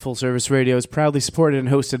Full Service Radio is proudly supported and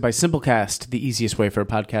hosted by Simplecast, the easiest way for a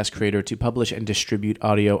podcast creator to publish and distribute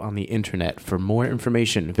audio on the internet. For more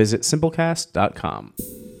information, visit simplecast.com.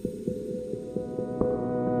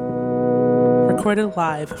 Recorded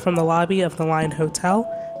live from the lobby of the Line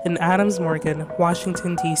Hotel in Adams Morgan,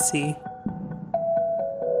 Washington, D.C.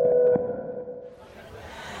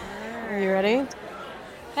 Are you ready?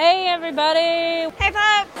 Hey, everybody. Hey,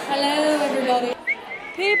 Pop. Hello, everybody.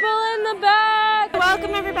 People in the back.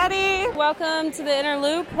 Welcome, everybody. Welcome to the Inner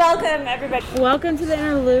Loop. Welcome, everybody. Welcome to the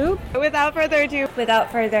Inner Loop. Without further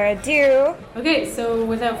ado. Okay, so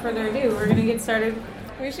without further ado, we're going to get started.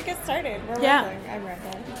 We should get started. We're Yeah. rambling. I'm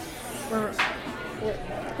rambling.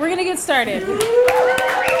 We're going to get started.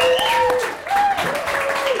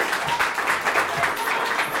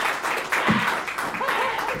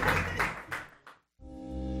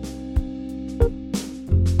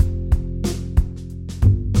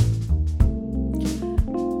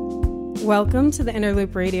 Welcome to the Inner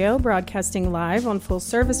Loop Radio, broadcasting live on Full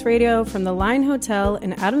Service Radio from the Line Hotel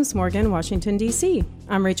in Adams Morgan, Washington, D.C.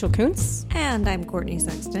 I'm Rachel Kuntz. And I'm Courtney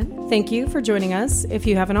Sexton. Thank you for joining us. If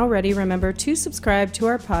you haven't already, remember to subscribe to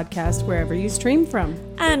our podcast wherever you stream from.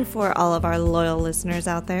 And for all of our loyal listeners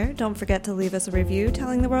out there, don't forget to leave us a review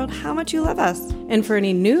telling the world how much you love us. And for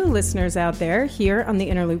any new listeners out there, here on the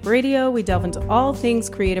Inner Loop Radio, we delve into all things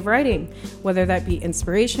creative writing, whether that be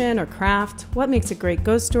inspiration or craft, what makes a great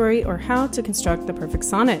ghost story, or how to construct the perfect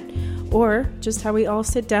sonnet, or just how we all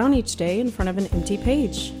sit down each day in front of an empty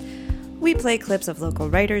page. We play clips of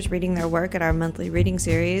local writers reading their work at our monthly reading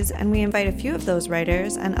series, and we invite a few of those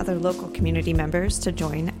writers and other local community members to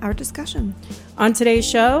join our discussion. On today's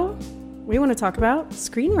show, we want to talk about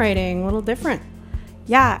screenwriting, a little different.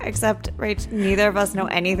 Yeah, except, Rach, neither of us know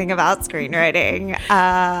anything about screenwriting.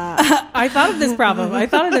 I thought of this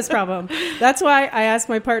problem. That's why I asked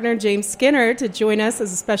my partner, James Skinner, to join us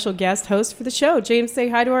as a special guest host for the show. James, say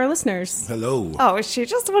hi to our listeners. Hello. Oh, she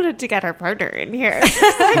just wanted to get her partner in here.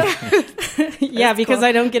 Yeah, because cool.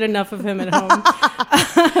 I don't get enough of him at home.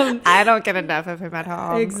 I don't get enough of him at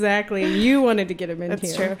home. Exactly. You wanted to get him in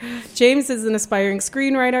That's here. True. James is an aspiring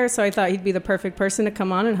screenwriter, so I thought he'd be the perfect person to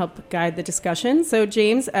come on and help guide the discussion. So,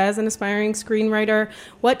 James, as an aspiring screenwriter,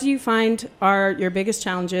 what do you find are your biggest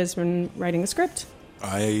challenges when writing a script?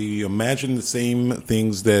 I imagine the same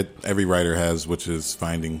things that every writer has, which is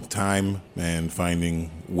finding time and finding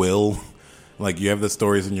will. Like, you have the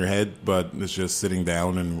stories in your head, but it's just sitting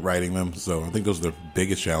down and writing them. So I think those are the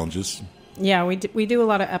biggest challenges. Yeah, we do a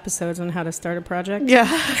lot of episodes on how to start a project. Yeah.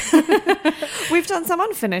 We've done some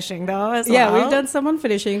on finishing, though, as well. Yeah, we've done some on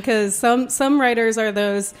finishing, because some writers are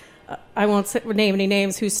those... I won't name any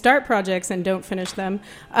names, who start projects and don't finish them.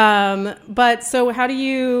 But so how do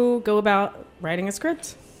you go about writing a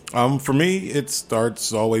script? For me, it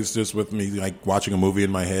starts always just with me like watching a movie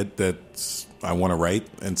in my head that I want to write.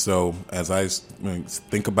 And so as I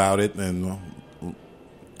think about it and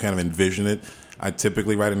kind of envision it, I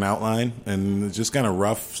typically write an outline, and it's just kind of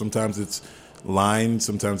rough. Sometimes it's lines,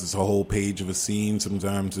 sometimes it's a whole page of a scene,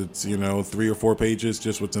 sometimes it's 3 or 4 pages,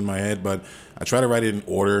 just what's in my head. But I try to write it in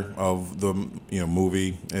order of the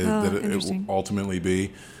movie that it will ultimately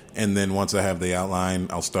be, and then once I have the outline,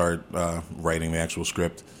 I'll start writing the actual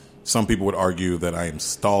script. Some people would argue that I am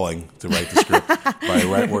stalling to write the script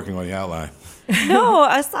by working on the outline. No,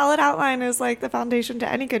 a solid outline is like the foundation to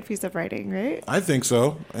any good piece of writing, right? I think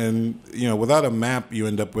so. And, without a map, you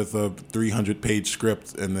end up with a 300-page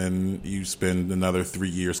script, and then you spend another 3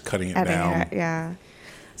 years cutting it down. Yeah.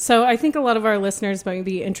 So I think a lot of our listeners might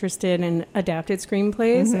be interested in adapted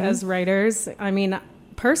screenplays as writers. I mean,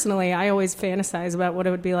 personally, I always fantasize about what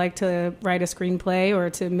it would be like to write a screenplay, or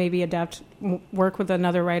to maybe work with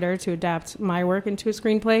another writer to adapt my work into a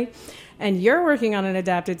screenplay. And you're working on an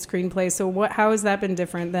adapted screenplay, so how has that been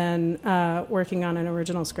different than working on an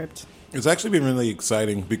original script? It's actually been really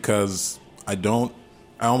exciting, because I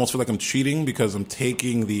almost feel like I'm cheating, because I'm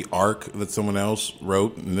taking the arc that someone else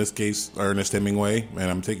wrote, in this case Ernest Hemingway,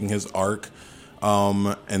 and I'm taking his arc,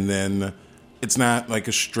 and then it's not like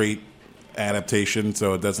a straight adaptation,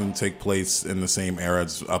 so it doesn't take place in the same era.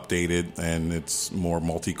 It's updated and it's more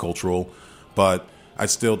multicultural, but I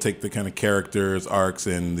still take the kind of characters, arcs,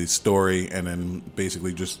 and the story, and then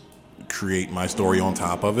basically just create my story on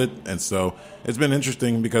top of it. And so it's been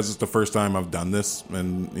interesting, because it's the first time I've done this,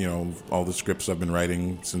 and all the scripts I've been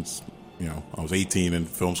writing since I was 18 in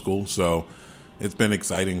film school, so it's been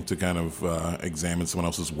exciting to kind of examine someone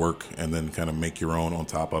else's work and then kind of make your own on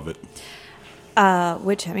top of it.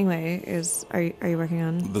 Which Hemingway are you working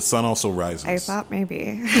on? The Sun Also Rises. I thought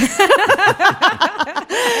maybe.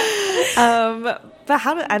 But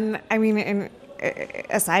how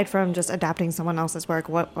aside from just adapting someone else's work,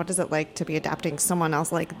 what is it like to be adapting someone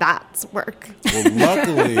else like that's work? Well,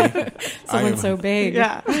 luckily, Someone so big.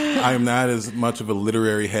 Yeah. I am not as much of a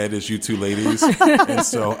literary head as you two ladies, and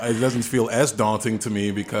so it doesn't feel as daunting to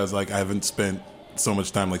me because like I haven't spent so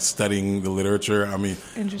much time like studying the literature. I mean,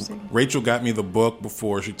 Interesting. Rachel got me the book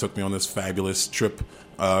before she took me on this fabulous trip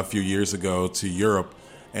a few years ago to Europe,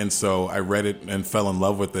 and so I read it and fell in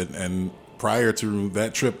love with it. And prior to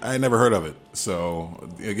that trip, I had never heard of it. So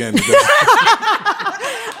again.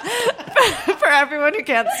 For everyone who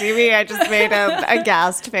can't see me, I just made a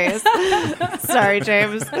aghast face. Sorry,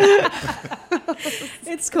 James.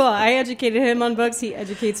 It's cool. I educated him on books. He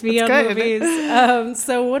educates me That's on good. movies.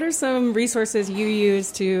 So what are some resources you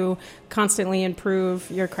use to constantly improve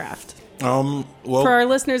your craft? Well, For our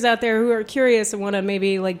listeners out there who are curious and want to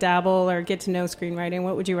maybe like dabble or get to know screenwriting,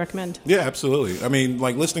 what would you recommend? yeah, absolutely. I mean,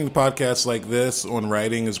 like listening to podcasts like this on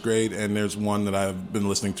writing is great, and there's one that I've been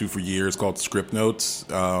listening to for years called Script Notes,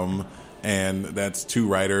 and that's two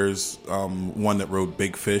writers, one that wrote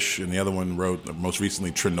Big Fish, and the other one wrote most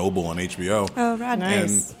recently Chernobyl on HBO. Oh, rad.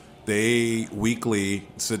 Nice. And they weekly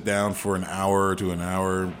sit down for an hour to an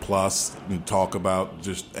hour plus and talk about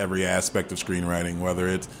just every aspect of screenwriting, whether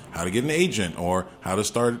it's how to get an agent or how to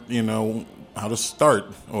start,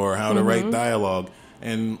 or how to write dialogue.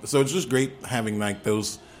 And so it's just great having like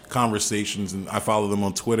those conversations. And I follow them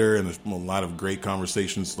on Twitter, and there's a lot of great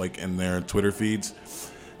conversations like in their Twitter feeds.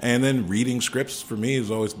 And then reading scripts for me has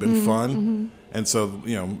always been fun. And so,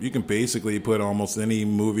 you can basically put almost any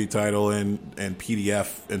movie title and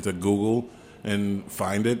PDF into Google and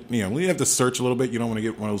find it. You have to search a little bit. You don't want to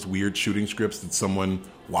get one of those weird shooting scripts that someone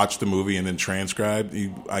watched the movie and then transcribed.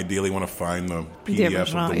 You ideally want to find the PDF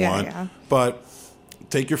original, of the one. Yeah. But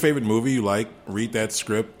take your favorite movie you like, read that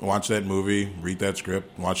script, watch that movie, read that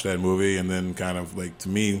script, watch that movie, and then kind of like, to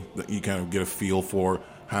me, you kind of get a feel for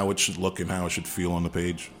how it should look and how it should feel on the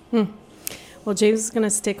page. Well, James is going to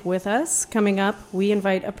stick with us. Coming up, we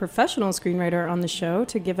invite a professional screenwriter on the show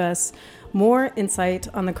to give us more insight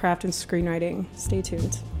on the craft of screenwriting. Stay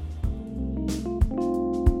tuned.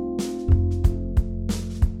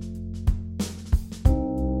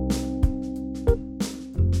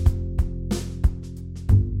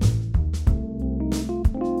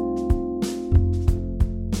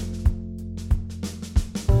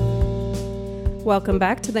 Welcome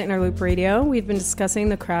back to the Interloop Radio. We've been discussing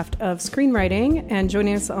the craft of screenwriting, and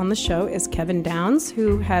joining us on the show is Kevin Downs,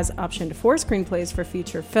 who has optioned 4 screenplays for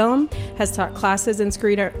feature film, has taught classes in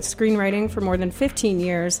screenwriting for more than 15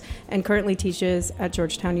 years, and currently teaches at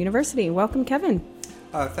Georgetown University. Welcome, Kevin.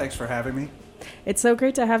 Thanks for having me. It's so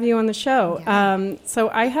great to have you on the show. Yeah. So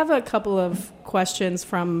I have a couple of questions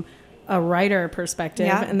from a writer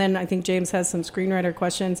perspective, and then I think James has some screenwriter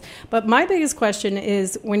questions. But my biggest question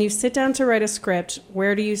is, when you sit down to write a script,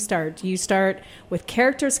 where do you start? Do you start with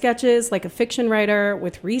character sketches like a fiction writer,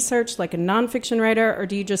 with research like a nonfiction writer, or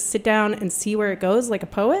do you just sit down and see where it goes like a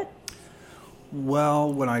poet?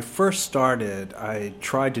 Well, when I first started, I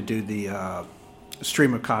tried to do the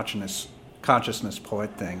stream of consciousness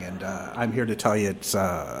poet thing, and I'm here to tell you it's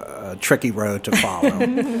a tricky road to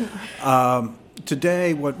follow.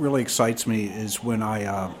 Today, what really excites me is when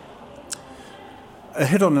I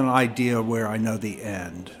hit on an idea where I know the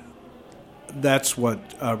end. That's what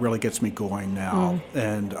really gets me going now.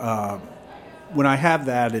 And when I have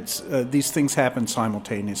that, it's these things happen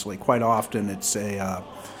simultaneously. Quite often, it's a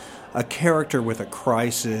character with a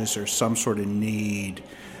crisis or some sort of need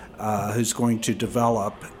who's going to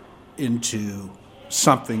develop into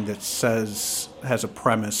something that has a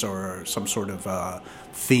premise or some sort of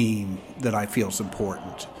theme that I feel is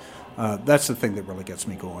important. That's the thing that really gets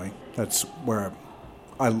me going. That's what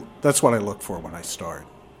I look for when I start.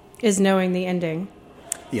 Is knowing the ending.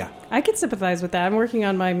 Yeah. I can sympathize with that. I'm working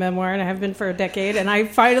on my memoir, and I have been for a decade, and I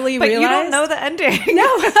finally realized... But you don't know the ending. No,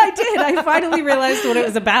 I did. I finally realized what it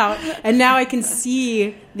was about, and now I can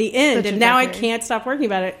see the end, and now I can't stop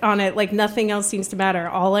working on it. Like, nothing else seems to matter.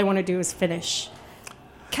 All I want to do is finish.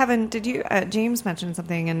 Kevin, did you... James mentioned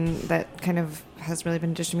something, and that kind of has really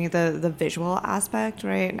been interesting to me, the visual aspect,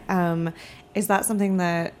 right? Is that something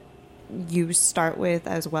that you start with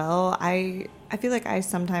as well? I feel like I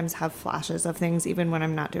sometimes have flashes of things even when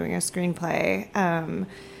I'm not doing a screenplay,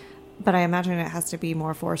 but I imagine it has to be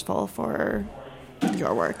more forceful for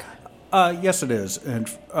your work. Yes, it is. And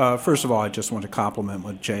first of all, I just want to compliment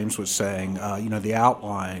what James was saying. The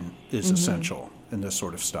outline is essential in this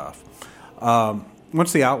sort of stuff.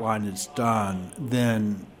 Once the outline is done,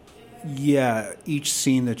 then, each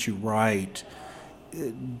scene that you write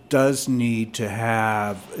it does need to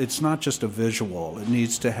have, it's not just a visual, it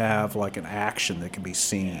needs to have like an action that can be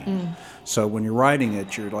seen. So when you're writing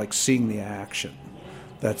it, you're like seeing the action.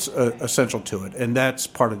 That's essential to it, and that's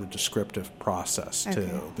part of the descriptive process too.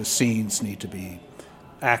 Okay. The scenes need to be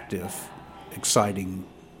active, exciting,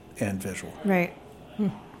 and visual. Right.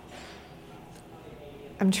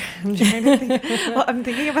 I'm trying to think. Well, I'm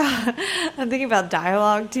thinking about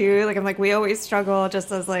dialogue too. Like I'm like, we always struggle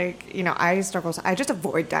just as like, you know, I struggle. So I just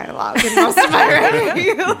avoid dialogue in most of my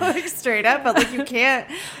writing, like straight up. But like you can't.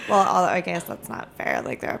 Well, although I guess that's not fair.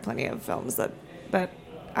 Like there are plenty of films that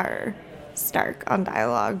are stark on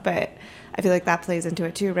dialogue, but I feel like that plays into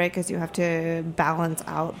it too, right? Because you have to balance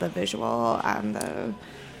out the visual and the.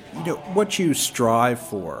 You know what you strive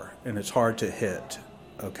for, and it's hard to hit.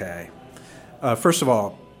 Okay. First of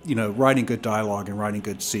all, you know, writing good dialogue and writing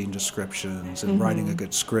good scene descriptions and writing a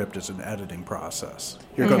good script is an editing process.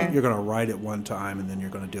 You're going to write it one time and then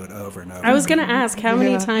you're going to do it over and over. I was going to ask, how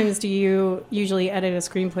many times do you usually edit a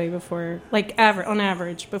screenplay before, like on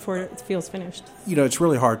average, before it feels finished? You know, it's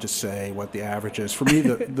really hard to say what the average is. For me,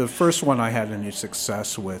 the first one I had any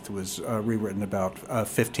success with was rewritten about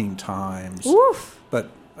 15 times. Oof.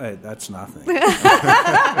 But hey, that's nothing.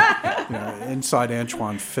 Inside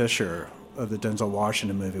Antoine Fisher of the Denzel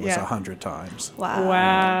Washington movie was 100 times.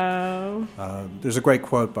 Wow. There's a great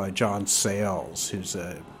quote by John Sayles, who's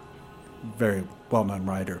a very well-known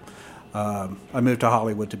writer. I moved to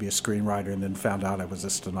Hollywood to be a screenwriter and then found out I was a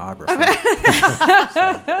stenographer.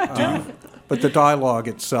 But the dialogue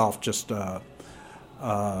itself, just to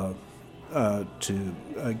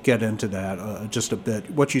get into that just a bit,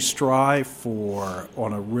 what you strive for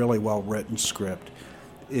on a really well-written script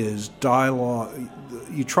is dialogue.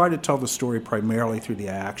 You try to tell the story primarily through the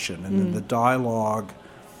action, and then the dialogue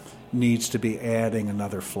needs to be adding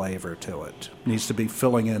another flavor to it. Needs to be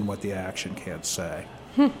filling in what the action can't say.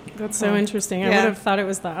 That's so interesting. I would have thought it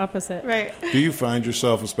was the opposite. Right. Do you find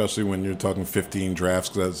yourself, especially when you're talking 15 drafts,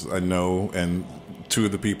 because I know, and two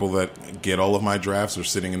of the people that get all of my drafts are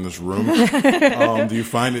sitting in this room, do you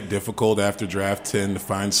find it difficult after draft 10 to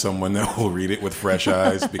find someone that will read it with fresh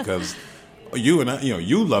eyes? Because you and I,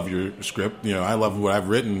 you love your script. I love what I've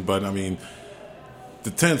written, but I mean,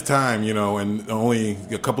 the 10th time, and only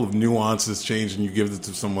a couple of nuances change, and you give it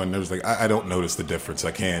to someone, there's like, I don't notice the difference.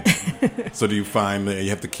 I can't. So do you find that you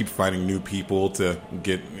have to keep finding new people to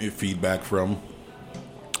get feedback from?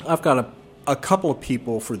 I've got a couple of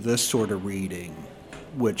people for this sort of reading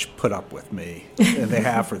which put up with me, and they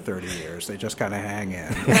have for 30 years. They just kind of hang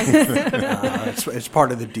in. It's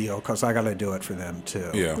part of the deal because I got to do it for them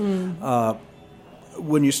too. Yeah.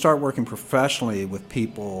 When you start working professionally with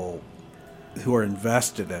people who are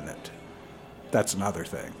invested in it, that's another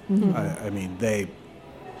thing. I mean, they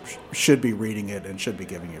should be reading it and should be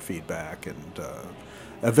giving you feedback, and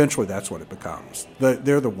eventually that's what it becomes.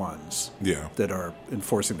 They're the ones that are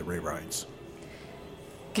enforcing the rewrites.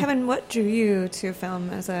 Kevin, what drew you to film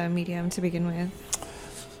as a medium to begin with?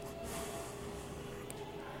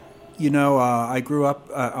 I grew up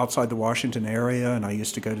outside the Washington area, and I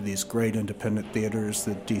used to go to these great independent theaters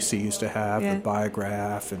that D.C. used to have, the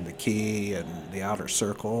Biograph and the Key and the Outer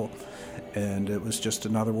Circle, and it was just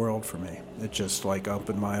another world for me. It just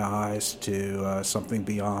opened my eyes to something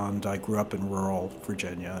beyond. I grew up in rural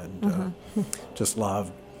Virginia and just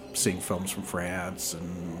loved seeing films from France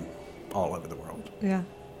and all over the world. Yeah.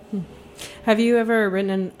 Have you ever written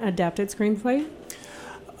an adapted screenplay?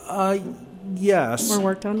 Yes. Or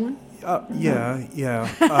worked on one? Yeah.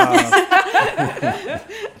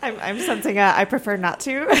 I'm sensing I prefer not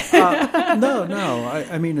to. No.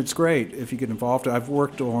 I mean, it's great if you get involved. I've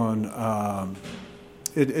worked on,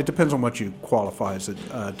 it depends on what you qualify as an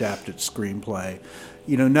adapted screenplay.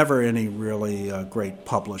 Never any really great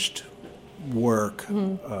published work,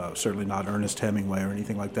 certainly not Ernest Hemingway or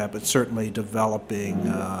anything like that, but certainly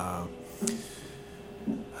developing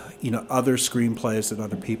other screenplays that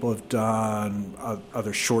other people have done,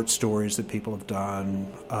 other short stories that people have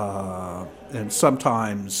done, and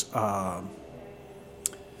sometimes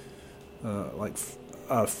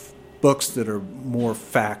books that are more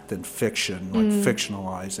fact than fiction, like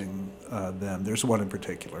fictionalizing them. There's one in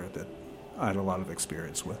particular that I had a lot of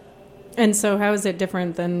experience with. And so how is it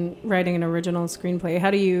different than writing an original screenplay?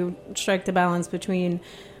 How do you strike the balance between,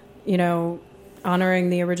 honoring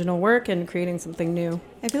the original work and creating something new?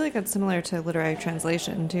 I feel like it's similar to literary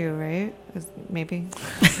translation too, right? Maybe.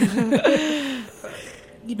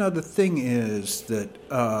 The thing is that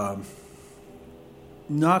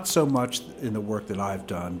not so much in the work that I've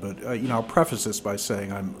done, but I'll preface this by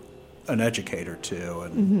saying I'm an educator too,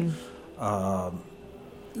 and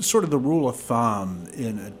sort of the rule of thumb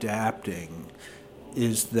in adapting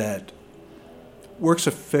is that works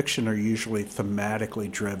of fiction are usually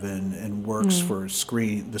thematically driven, and works for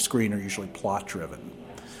the screen are usually plot driven.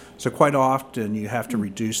 So quite often you have to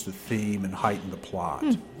reduce the theme and heighten the plot.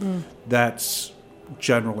 That's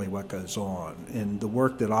generally what goes on. In the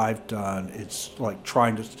work that I've done, it's like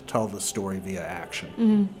trying to tell the story via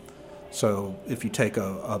action. So if you take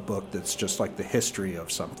a book that's just like the history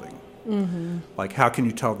of something, like how can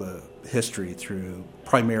you tell the history through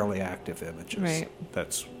primarily active images? Right.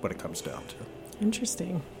 That's what it comes down to.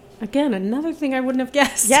 Interesting. Again, another thing I wouldn't have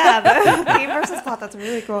guessed. Yeah, the theme versus plot, that's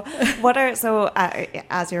really cool. What are,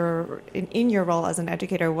 as you're in your role as an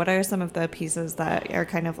educator, what are some of the pieces that are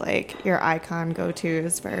kind of like your icon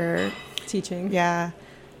go-tos for teaching? Yeah.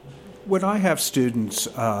 When I have students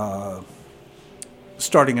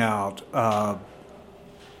starting out,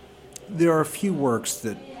 there are a few works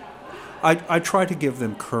that I try to give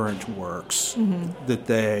them current works that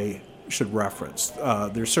they should reference.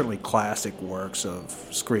 There's certainly classic works of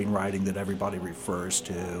screenwriting that everybody refers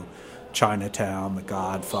to. Chinatown, The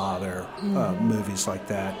Godfather, movies like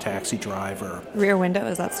that, Taxi Driver. Rear Window,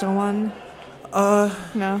 is that still one?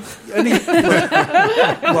 No.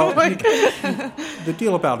 The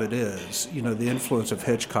deal about it is, the influence of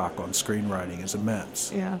Hitchcock on screenwriting is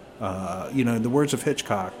immense. Yeah. In the words of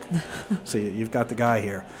Hitchcock, see, you've got the guy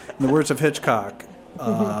here. In the words of Hitchcock,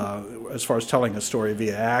 as far as telling a story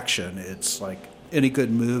via action, it's like any good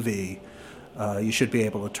movie, you should be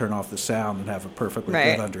able to turn off the sound and have a perfectly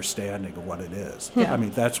good understanding of what it is. Yeah. I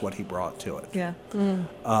mean, that's what he brought to it. Yeah.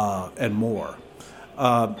 And more.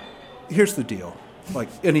 Here's the deal. Like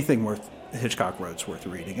anything Hitchcock wrote is worth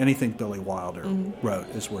reading. Anything Billy Wilder wrote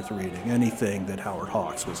is worth reading. Anything that Howard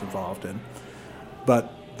Hawks was involved in.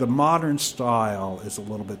 But the modern style is a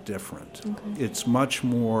little bit different. Okay. It's much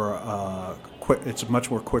more It's a much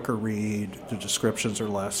more quicker read. The descriptions are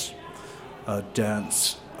less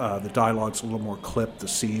dense. The dialogue's a little more clipped. The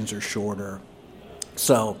scenes are shorter.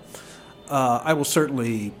 So I will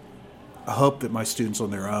certainly hope that my students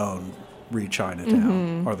on their own read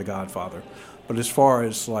Chinatown or The Godfather. But as far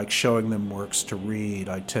as like showing them works to read,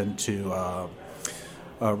 I tend to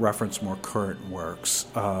reference more current works.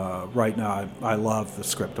 Right now, I love the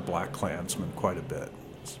script of Black Klansman quite a bit.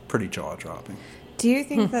 It's pretty jaw-dropping. Do you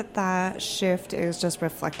think that shift is just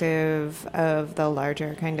reflective of the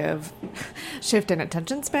larger kind of shift in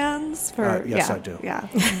attention spans? Yes, I do. Yeah.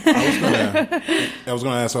 I was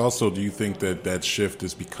going to ask also, do you think that shift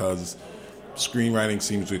is because screenwriting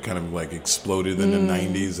seems to kind of like exploded in the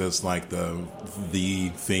 90s as like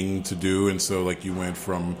the thing to do, and so like you went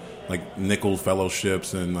from like nickel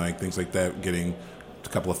fellowships and like things like that, getting a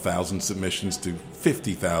couple of thousand submissions to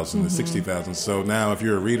 50,000 to 60,000. So now if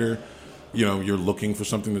you're a reader, you're looking for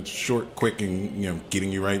something that's short, quick, and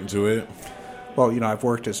getting you right into it. Well, I've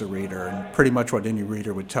worked as a reader, and pretty much what any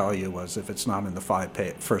reader would tell you was if it's not in the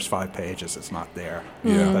first 5 pages, it's not there.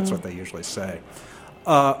 Yeah, that's what they usually say.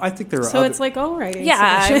 I think there are. So it's like all writing.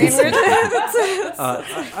 Yeah,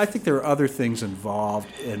 I think there are other things involved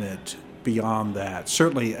in it beyond that.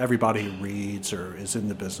 Certainly, everybody who reads or is in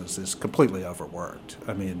the business is completely overworked.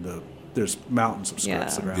 I mean, there's mountains of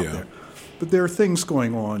scripts that are out there. But there are things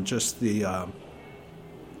going on, just the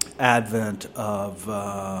advent of,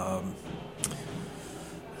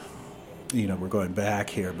 we're going back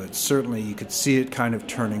here, but certainly you could see it kind of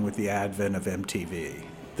turning with the advent of MTV.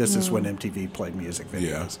 This is when MTV played music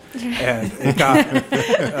videos. Yeah. And it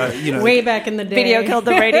got, way back in the day. Video killed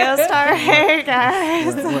the radio star. Hey,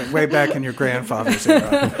 guys. Way back in your grandfather's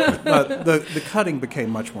era. But the cutting became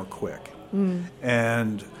much more quick.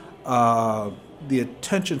 And the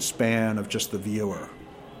attention span of just the viewer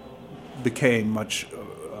became much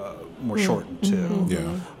more shortened too.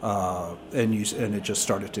 Yeah. And it just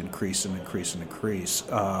started to increase and increase and increase.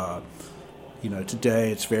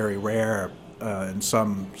 Today it's very rare in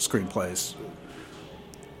some screenplays.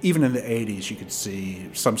 Even in the 80s, you could see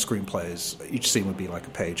some screenplays, each scene would be like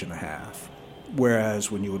a page and a half.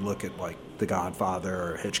 Whereas when you would look at like The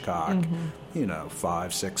Godfather or Hitchcock,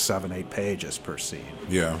 5, 6, 7, 8 pages per scene.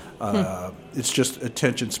 Yeah. It's just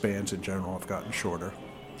attention spans in general have gotten shorter.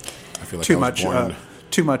 I feel like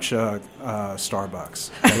too much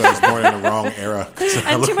Starbucks. I was born in the wrong era.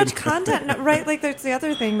 And too much content, right? Like, there's the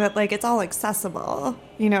other thing that, like, it's all accessible,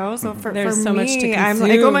 So for so me, much to I'm consume.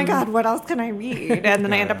 like, oh my God, what else can I read? And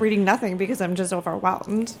then I end up reading nothing because I'm just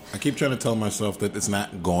overwhelmed. I keep trying to tell myself that it's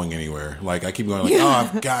not going anywhere. Like, I keep going like,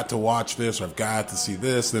 I've got to watch this or I've got to see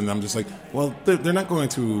this. And I'm just like, well, they're not going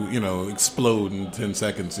to, explode in 10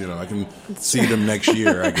 seconds. I can see them next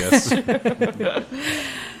year, I guess.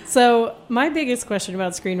 So my biggest question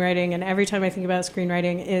about screenwriting, and every time I think about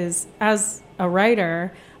screenwriting, is as a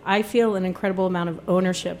writer, I feel an incredible amount of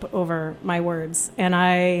ownership over my words, and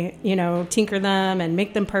I, tinker them and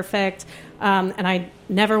make them perfect. And I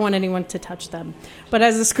never want anyone to touch them. But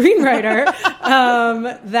as a screenwriter,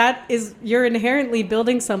 you're inherently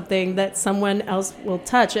building something that someone else will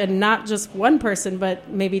touch, and not just one person, but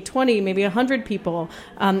maybe 20, maybe 100 people.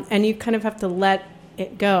 And you kind of have to let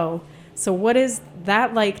it go. So what is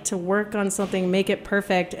that like, to work on something, make it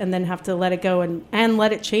perfect, and then have to let it go and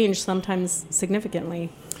let it change sometimes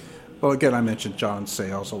significantly? Well, again, I mentioned John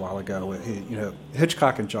Sayles a while ago.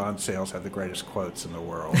 Hitchcock and John Sayles have the greatest quotes in the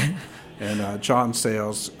world. And John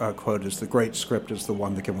Sayles' quote is, "The great script is the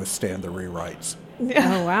one that can withstand the rewrites."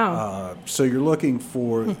 Yeah. Oh, wow. So you're looking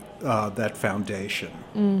for that foundation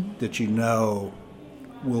that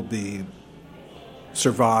will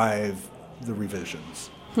survive the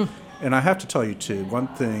revisions. And I have to tell you, too, one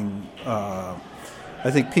thing, I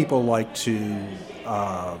think people like to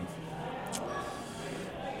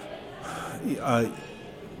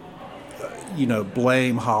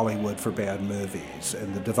blame Hollywood for bad movies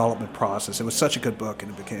and the development process. It was such a good book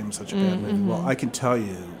and it became such a bad movie. Well, I can tell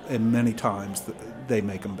you, and many times, they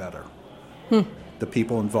make them better. The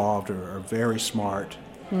people involved are very smart.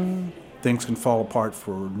 Things can fall apart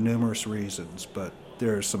for numerous reasons, but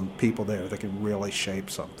there are some people there that can really shape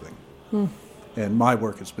something. And my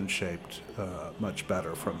work has been shaped much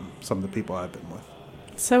better from some of the people I've been with.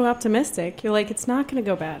 So optimistic. You're like, it's not going to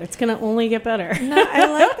go bad. It's going to only get better. No, I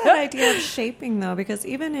like that idea of shaping, though, because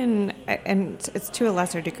even and it's to a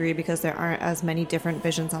lesser degree because there aren't as many different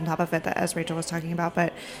visions on top of it as Rachel was talking about,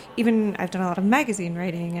 but even I've done a lot of magazine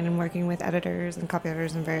writing and I'm working with editors and copy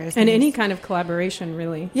editors and various and things. any kind of collaboration,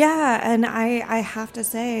 really. Yeah, and I have to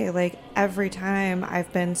say, like, every time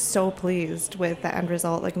I've been so pleased with the end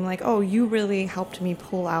result. Like, I'm like, oh, you really helped me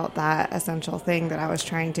pull out that essential thing that I was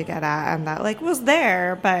trying to get at, and that, like, was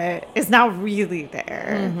there, but is now really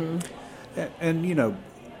there. And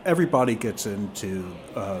everybody gets into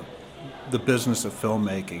the business of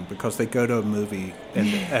filmmaking because they go to a movie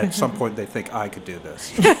and at some point they think, I could do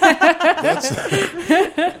this.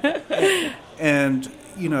 And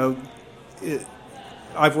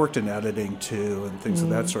I've worked in editing too and things of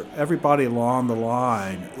that sort. Everybody along the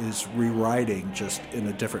line is rewriting just in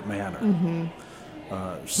a different manner.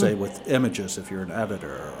 Say with images if you're an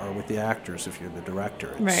editor, or with the actors if you're the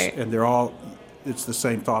director. Right. And it's the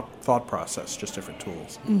same thought process, just different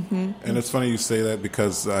tools. And it's funny you say that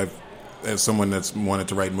because as someone that's wanted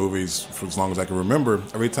to write movies for as long as I can remember,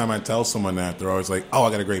 every time I tell someone that, they're always like, oh,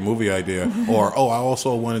 I got a great movie idea, or, oh, I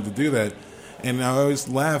also wanted to do that. And I always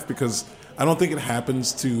laugh because I don't think it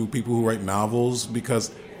happens to people who write novels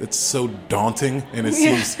because it's so daunting and it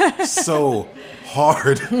seems so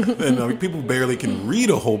hard. And people barely can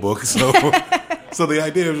read a whole book. So the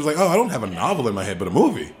idea is just like, oh, I don't have a novel in my head, but a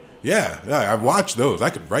movie. Yeah, I've watched those.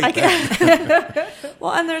 I could write that.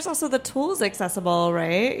 Well, and there's also the tools accessible,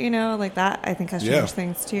 right? Like that, I think, has changed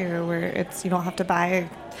things too, where you don't have to buy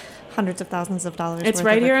hundreds of thousands of dollars. It's worth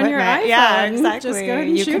right of here on your equipment. iPhone. Yeah, exactly. Just go ahead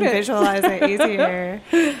and you shoot can it. visualize it easier.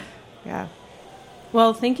 Yeah.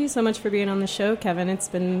 Well, thank you so much for being on the show, Kevin. It's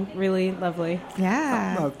been really lovely.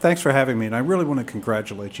 Yeah. Thanks for having me, and I really want to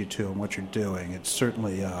congratulate you, too, on what you're doing. It's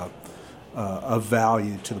certainly of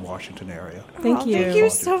value to the Washington area. Thank you. Thank you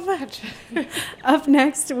so much. Up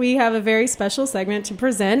next, we have a very special segment to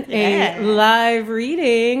present, a live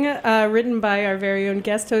reading written by our very own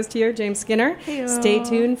guest host here, James Skinner. Hey-o. Stay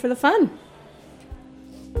tuned for the fun.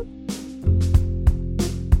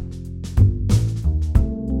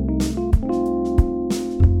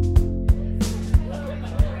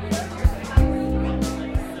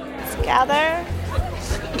 Gather,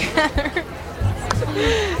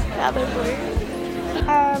 please.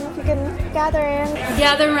 If you can gather in.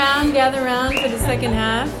 Gather round for the second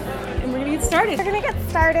half. And we're going to get started. We're going to get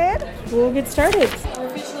started. We'll get started. We're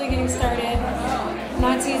officially getting started.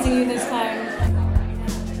 Not teasing you this time.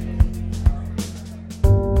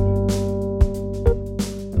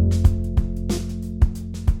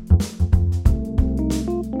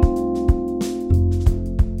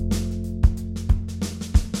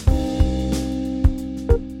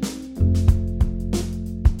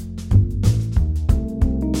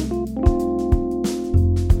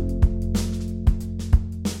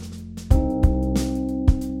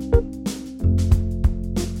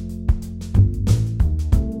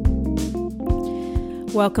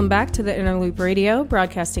 Welcome back to the Inner Loop Radio,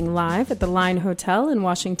 broadcasting live at the Line Hotel in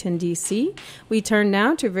Washington, D.C. We turn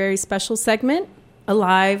now to a very special segment, a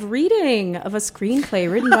live reading of a screenplay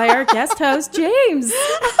written by our guest host, James.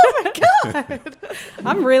 Oh my God.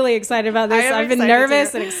 I'm really excited about this. I've been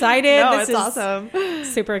nervous and excited. No, this it's is awesome.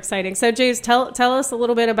 super exciting. So, James, tell us a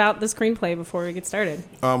little bit about the screenplay before we get started.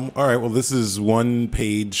 All right. Well, this is one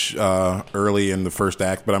page early in the first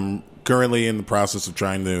act, but I'm currently in the process of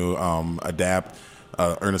trying to adapt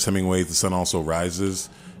Ernest Hemingway's The Sun Also Rises.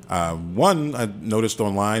 One, I noticed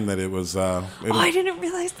online that it was... I didn't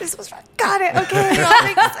realize this was... Got it. Okay. It all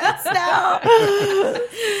makes sense now.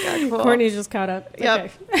 God, cool. Courtney just caught up.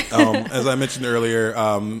 Yep. Okay. As I mentioned earlier,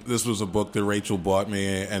 this was a book that Rachel bought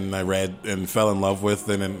me and I read and fell in love with.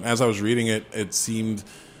 And as I was reading it, it seemed...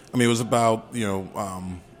 I mean, it was about, The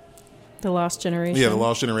Lost Generation. Yeah, The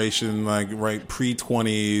Lost Generation, like right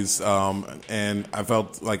pre-20s. And I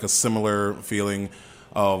felt like a similar feeling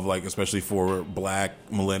of like, especially for black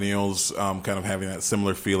millennials, kind of having that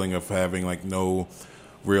similar feeling of having like no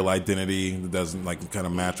real identity that doesn't like kind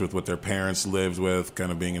of match with what their parents lived with,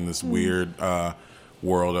 kind of being in this weird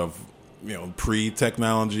world of,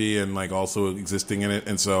 pre-technology and like also existing in it.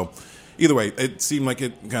 And so either way, it seemed like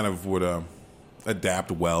it kind of would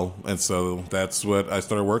adapt well. And so that's what I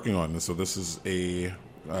started working on. And so this is a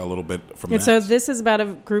little bit from And that. so this is about a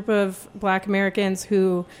group of black Americans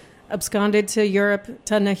who absconded to Europe,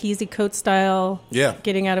 Ta-Nehisi Coates style,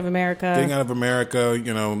 getting out of America. Getting out of America,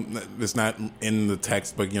 it's not in the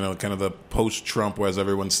text, but, kind of the post-Trump, where as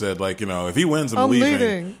everyone said, like, if he wins, I'm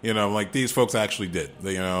leaving. Like these folks actually did.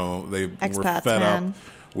 They Expats, were fed man. up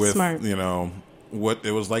with, Smart. what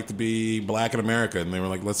it was like to be black in America. And they were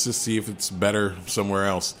like, let's just see if it's better somewhere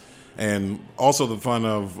else. And also the fun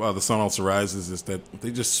of The Sun Also Rises is that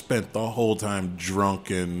they just spent the whole time drunk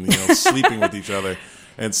and, sleeping with each other.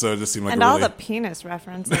 And so it just seemed like And a all really... the penis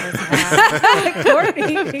references.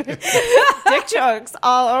 Courtney. Dick jokes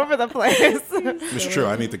all over the place. It's true.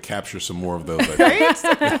 I need to capture some more of those.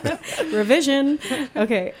 I think. Revision.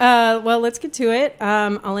 Okay. Well, let's get to it.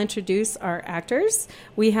 I'll introduce our actors.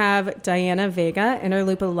 We have Diana Veiga,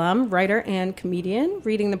 Interloop alum, writer, and comedian,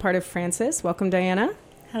 reading the part of Frances. Welcome, Diana.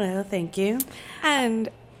 Hello, thank you. And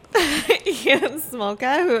Ian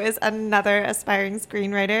Smolka, who is another aspiring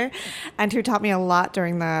screenwriter and who taught me a lot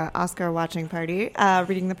during the Oscar watching party,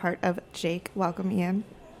 reading the part of Jake. Welcome, Ian.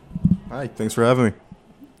 Hi, thanks for having me.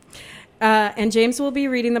 And James will be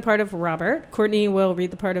reading the part of Robert. Courtney will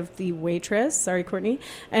read the part of the waitress. Sorry, Courtney.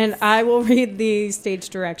 And I will read the stage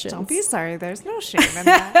directions. Don't be sorry. There's no shame in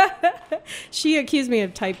that. She accused me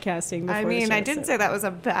of typecasting before I the mean, show, I didn't say that was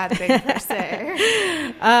a bad thing per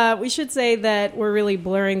se. We should say that we're really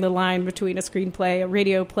blurring the line between a screenplay, a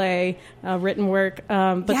radio play, written work.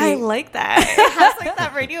 But I like that. It has like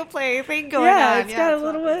that radio play thing going on. Yeah, it's got a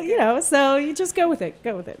little bit, so you just go with it.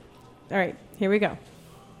 Go with it. All right, here we go.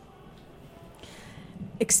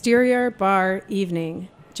 Exterior bar evening.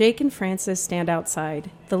 Jake and Frances stand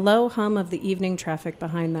outside, the low hum of the evening traffic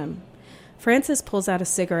behind them. Frances pulls out a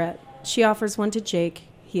cigarette. She offers one to Jake.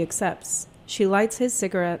 He accepts. She lights his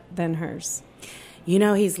cigarette, then hers. You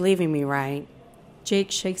know he's leaving me, right?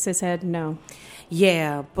 Jake shakes his head no.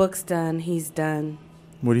 Yeah, book's done. He's done.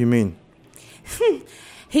 What do you mean?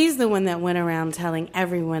 He's the one that went around telling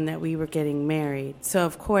everyone that we were getting married. So,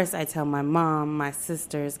 of course, I tell my mom, my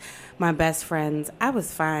sisters, my best friends. I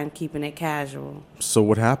was fine keeping it casual. So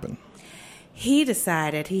what happened? He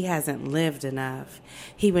decided he hasn't lived enough.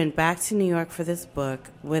 He went back to New York for this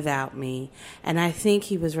book without me, and I think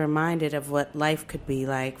he was reminded of what life could be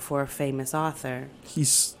like for a famous author.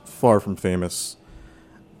 He's far from famous.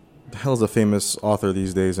 The hell's a famous author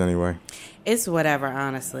these days anyway? It's whatever,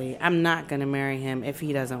 honestly. I'm not going to marry him if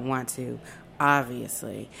he doesn't want to,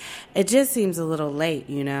 obviously. It just seems a little late,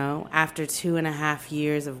 after 2.5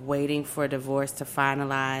 years of waiting for a divorce to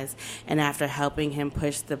finalize and after helping him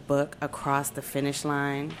push the book across the finish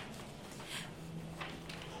line.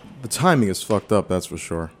 The timing is fucked up, that's for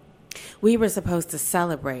sure. We were supposed to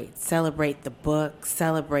celebrate the book,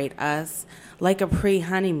 celebrate us, like a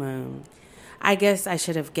pre-honeymoon. I guess I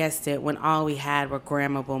should have guessed it when all we had were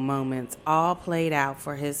grammable moments, all played out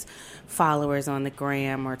for his followers on the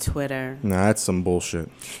gram or Twitter. Nah, that's some bullshit.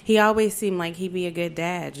 He always seemed like he'd be a good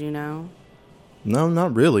dad, No,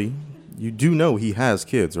 not really. You do know he has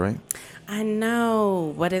kids, right? I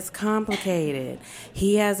know, but it's complicated.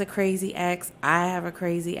 He has a crazy ex. I have a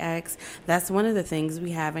crazy ex. That's one of the things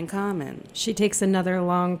we have in common. She takes another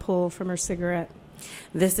long pull from her cigarette.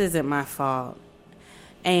 This isn't my fault.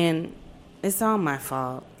 And it's all my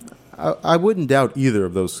fault. I wouldn't doubt either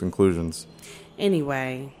of those conclusions.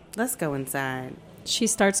 Anyway, let's go inside. She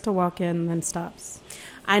starts to walk in, then stops.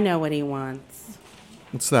 I know what he wants.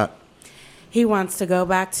 What's that? He wants to go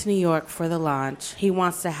back to New York for the launch. He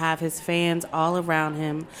wants to have his fans all around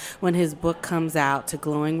him when his book comes out to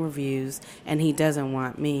glowing reviews, and he doesn't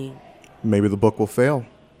want me. Maybe the book will fail.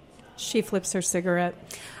 She flips her cigarette.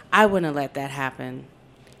 I wouldn't let that happen.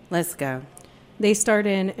 Let's go. They start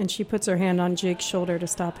in, and she puts her hand on Jake's shoulder to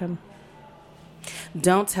stop him.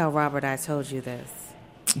 Don't tell Robert I told you this.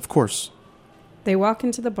 Of course. They walk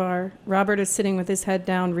into the bar. Robert is sitting with his head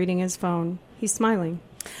down, reading his phone. He's smiling.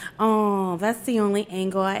 Oh, that's the only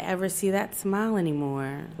angle I ever see that smile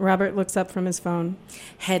anymore. Robert looks up from his phone.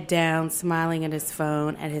 Head down, smiling at his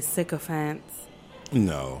phone, at his sycophants.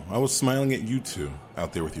 No, I was smiling at you two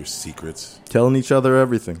out there with your secrets. Telling each other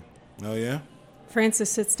everything. Oh, yeah?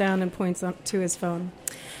 Francis sits down and points to his phone.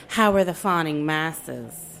 How are the fawning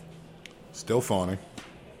masses? Still fawning.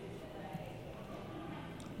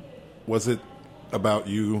 Was it about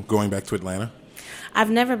you going back to Atlanta? I've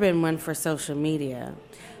never been one for social media.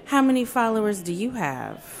 How many followers do you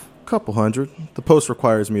have? Couple hundred. The post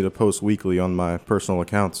requires me to post weekly on my personal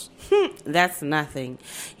accounts. That's nothing.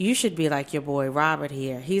 You should be like your boy Robert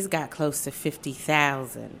here. He's got close to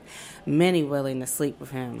 50,000. Many willing to sleep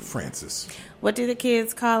with him. Francis. What do the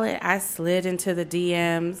kids call it? I slid into the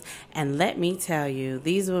DMs, and let me tell you,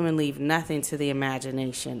 these women leave nothing to the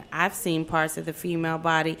imagination. I've seen parts of the female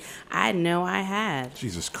body I know I had.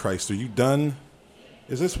 Jesus Christ, are you done?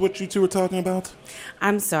 Is this what you two were talking about?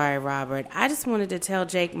 I'm sorry, Robert. I just wanted to tell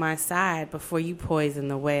Jake my side before you poison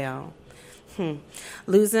the whale.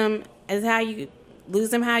 Lose him how you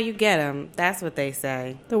get him. That's what they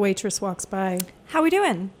say. The waitress walks by. How we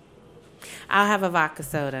doing? I'll have a vodka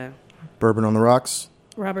soda. Bourbon on the rocks?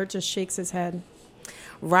 Robert just shakes his head.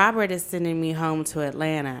 Robert is sending me home to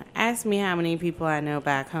Atlanta. Ask me how many people I know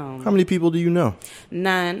back home. How many people do you know?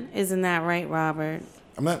 None. Isn't that right, Robert?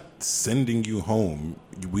 I'm not sending you home.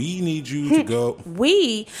 We need you to go.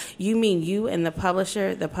 We? You mean you and the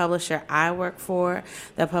publisher I work for,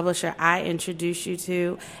 the publisher I introduced you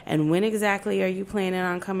to, and when exactly are you planning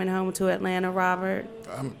on coming home to Atlanta, Robert?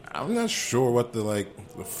 I'm not sure what the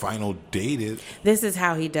final date is. This is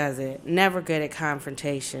how he does it. Never good at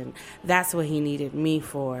confrontation. That's what he needed me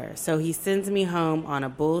for. So he sends me home on a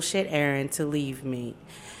bullshit errand to leave me.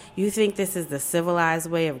 You think this is the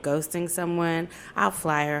civilized way of ghosting someone? I'll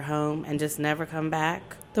fly her home and just never come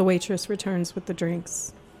back. The waitress returns with the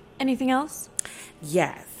drinks. Anything else?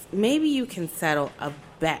 Yes, maybe you can settle a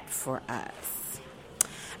bet for us.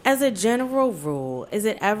 As a general rule, is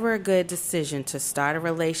it ever a good decision to start a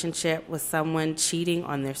relationship with someone cheating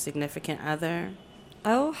on their significant other?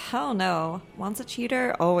 Oh, hell no. Once a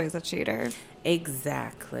cheater, always a cheater.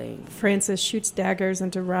 Exactly. Frances shoots daggers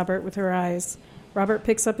into Robert with her eyes. Robert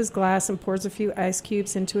picks up his glass and pours a few ice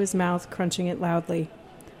cubes into his mouth, crunching it loudly.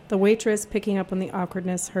 The waitress, picking up on the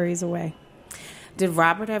awkwardness, hurries away. Did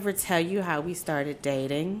Robert ever tell you how we started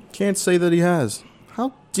dating? Can't say that he has.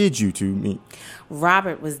 How did you two meet?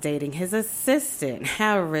 Robert was dating his assistant.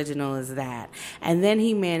 How original is that? And then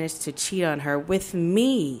he managed to cheat on her with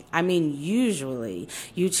me. I mean, usually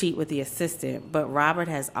you cheat with the assistant, but Robert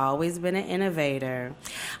has always been an innovator.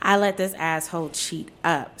 I let this asshole cheat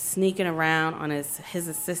up, sneaking around on his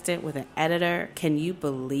assistant with an editor. Can you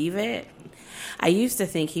believe it? I used to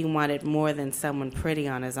think he wanted more than someone pretty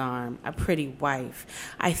on his arm, a pretty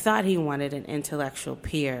wife. I thought he wanted an intellectual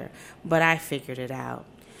peer, but I figured it out.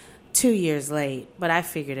 2 years late, but I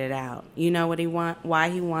figured it out. You know why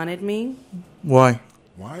he wanted me? Why?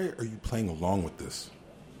 Why are you playing along with this?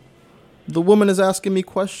 The woman is asking me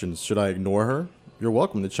questions. Should I ignore her? You're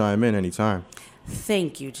welcome to chime in anytime.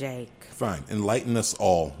 Thank you, Jake. Fine. Enlighten us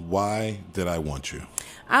all. Why did I want you?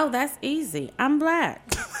 Oh, that's easy. I'm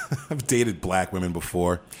black. I've dated black women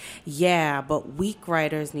before. Yeah, but weak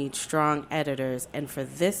writers need strong editors, and for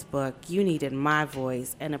this book, you needed my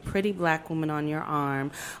voice and a pretty black woman on your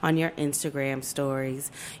arm on your Instagram stories.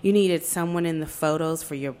 You needed someone in the photos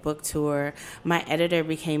for your book tour. My editor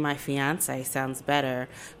became my fiance. Sounds better.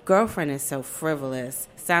 Girlfriend is so frivolous.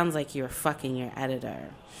 Sounds like you're fucking your editor.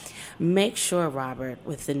 Make sure, Robert,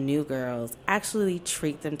 with the new girls, actually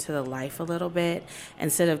treat them to the life a little bit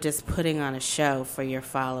instead of just putting on a show for your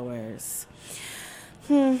followers.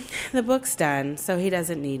 The book's done, so he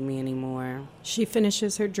doesn't need me anymore. She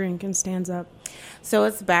finishes her drink and stands up. So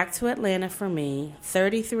it's back to Atlanta for me.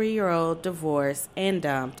 33-year-old, divorced, and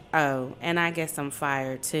dumped. Oh, and I guess I'm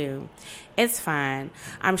fired, too. It's fine.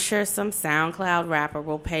 I'm sure some SoundCloud rapper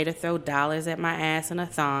will pay to throw dollars at my ass in a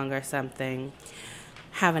thong or something.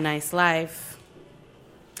 Have a nice life.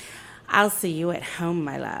 I'll see you at home,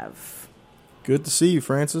 my love. Good to see you,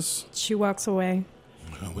 Francis. She walks away.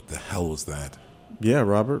 What the hell was that? Yeah,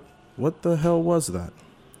 Robert. What the hell was that?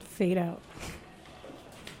 Fade out.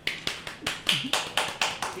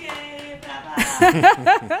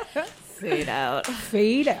 Fade out.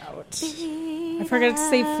 Fade out. I forgot to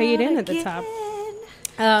say fade in at the top.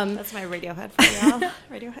 That's my Radiohead for y'all.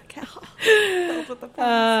 Radiohead cow. Filled with the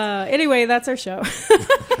puns. Anyway, that's our show.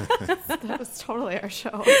 That was totally our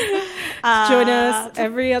show. Join us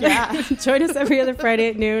every other Friday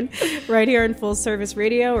at noon, right here on Full Service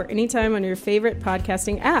Radio, or anytime on your favorite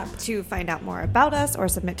podcasting app. To find out more about us or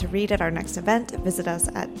submit to read at our next event, visit us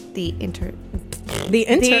at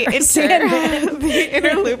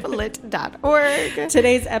interlooplit.org.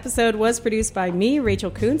 Today's episode was produced by me,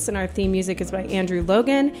 Rachel Kuntz, and our theme music is by Andrew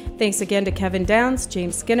Logan. Thanks again to Kevin Downs,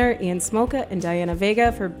 James Skinner, Ian Smolka, and Diana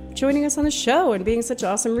Veiga for joining us on the show and being such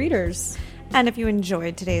awesome readers. And if you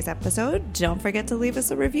enjoyed today's episode, don't forget to leave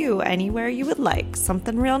us a review anywhere you would like.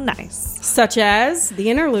 Something real nice. Such as the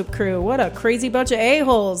Interloop crew. What a crazy bunch of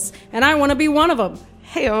a-holes. And I want to be one of them.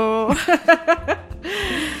 Hey-o.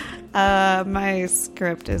 My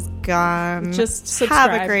script is gone. Just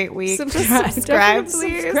subscribe. Have a great week. Subscribe,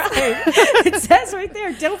 please. Subscribe. It says right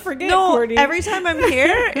there, don't forget, Courtney. Every time I'm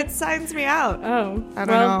here, it signs me out. Oh. I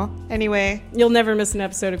don't know. Anyway. You'll never miss an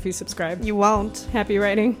episode if you subscribe. You won't. Happy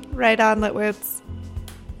writing. Right on, Litwits.